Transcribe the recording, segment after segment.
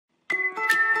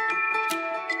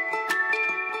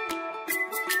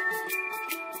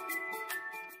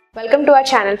Welcome to our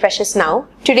channel Freshers Now.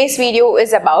 Today's video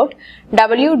is about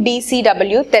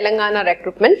WDCW Telangana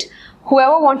Recruitment.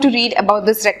 Whoever want to read about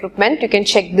this recruitment, you can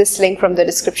check this link from the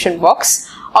description box.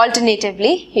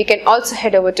 Alternatively, you can also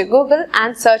head over to Google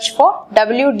and search for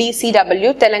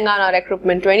WDCW Telangana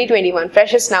Recruitment 2021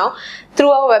 Freshers Now.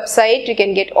 Through our website, you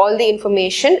can get all the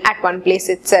information at one place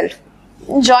itself.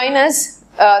 Join us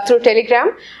through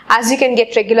Telegram, as you can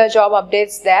get regular job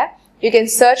updates there. You can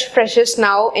search Freshers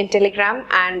Now in Telegram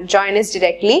and join us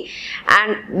directly,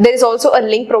 and there is also a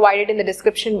link provided in the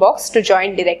description box to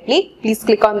join directly. Please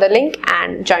click on the link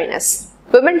and join us.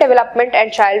 Women Development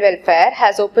and Child Welfare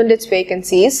has opened its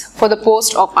vacancies for the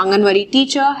post of Anganwadi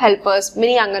teacher, helpers,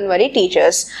 mini Anganwadi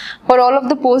teachers. For all of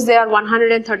the posts, there are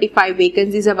 135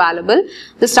 vacancies available.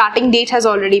 The starting date has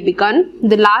already begun.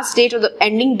 The last date or the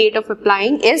ending date of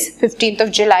applying is 15th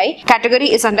of July.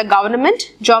 Category is under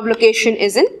government. Job location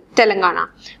is in Telangana.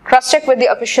 Cross-check with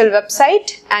the official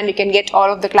website and you can get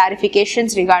all of the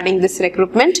clarifications regarding this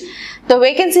recruitment. The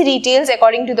vacancy details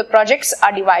according to the projects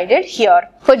are divided here.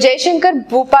 For Jaishankar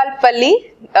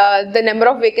Bhupalpalli, the number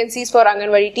of vacancies for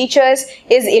Anganwadi teachers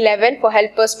is 11, for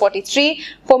helpers 43,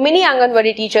 for mini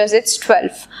Anganwadi teachers it's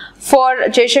 12. For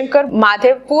Jaishankar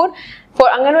Madhavpur, for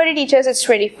Anganwadi teachers it's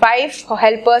 25, for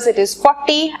helpers it is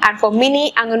 40, and for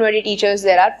mini Anganwadi teachers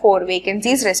there are 4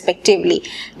 vacancies respectively.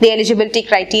 The eligibility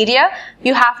criteria: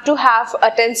 you have to have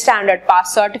a 10th standard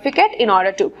pass certificate in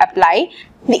order to apply.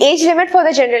 The age limit for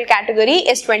the general category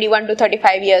is 21 to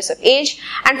 35 years of age,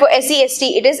 and for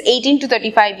SC/ST it is 18 to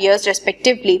 35 years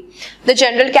respectively. The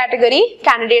general category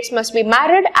candidates must be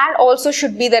married and also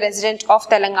should be the resident of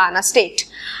Telangana state.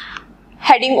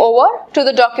 Heading over to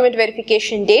the document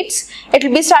verification dates, it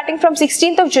will be starting from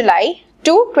 16th of July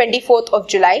to 24th of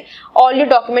July. All your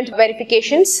document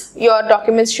verifications, your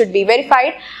documents should be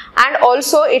verified, and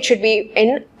also it should be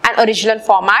in an original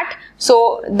format.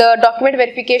 So the document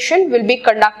verification will be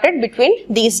conducted between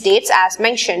these dates as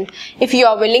mentioned. If you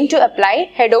are willing to apply,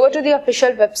 head over to the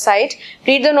official website,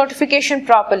 read the notification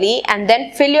properly, and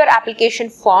then fill your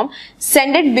application form.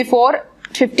 Send it before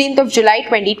 15th of July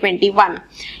 2021.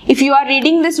 If you are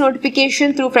reading this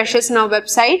notification through Freshers Now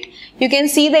website, you can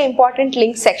see the important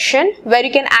link section where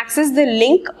you can access the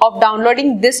link of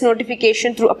downloading this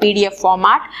notification through a PDF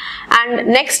format, and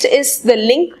next is the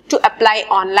link to apply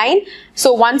online.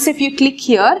 So once if you click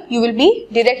here, you will be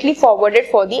directly forwarded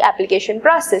for the application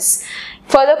process.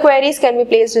 Further queries can be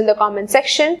placed in the comment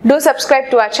section. Do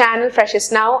subscribe to our channel Freshers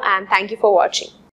Now, and thank you for watching.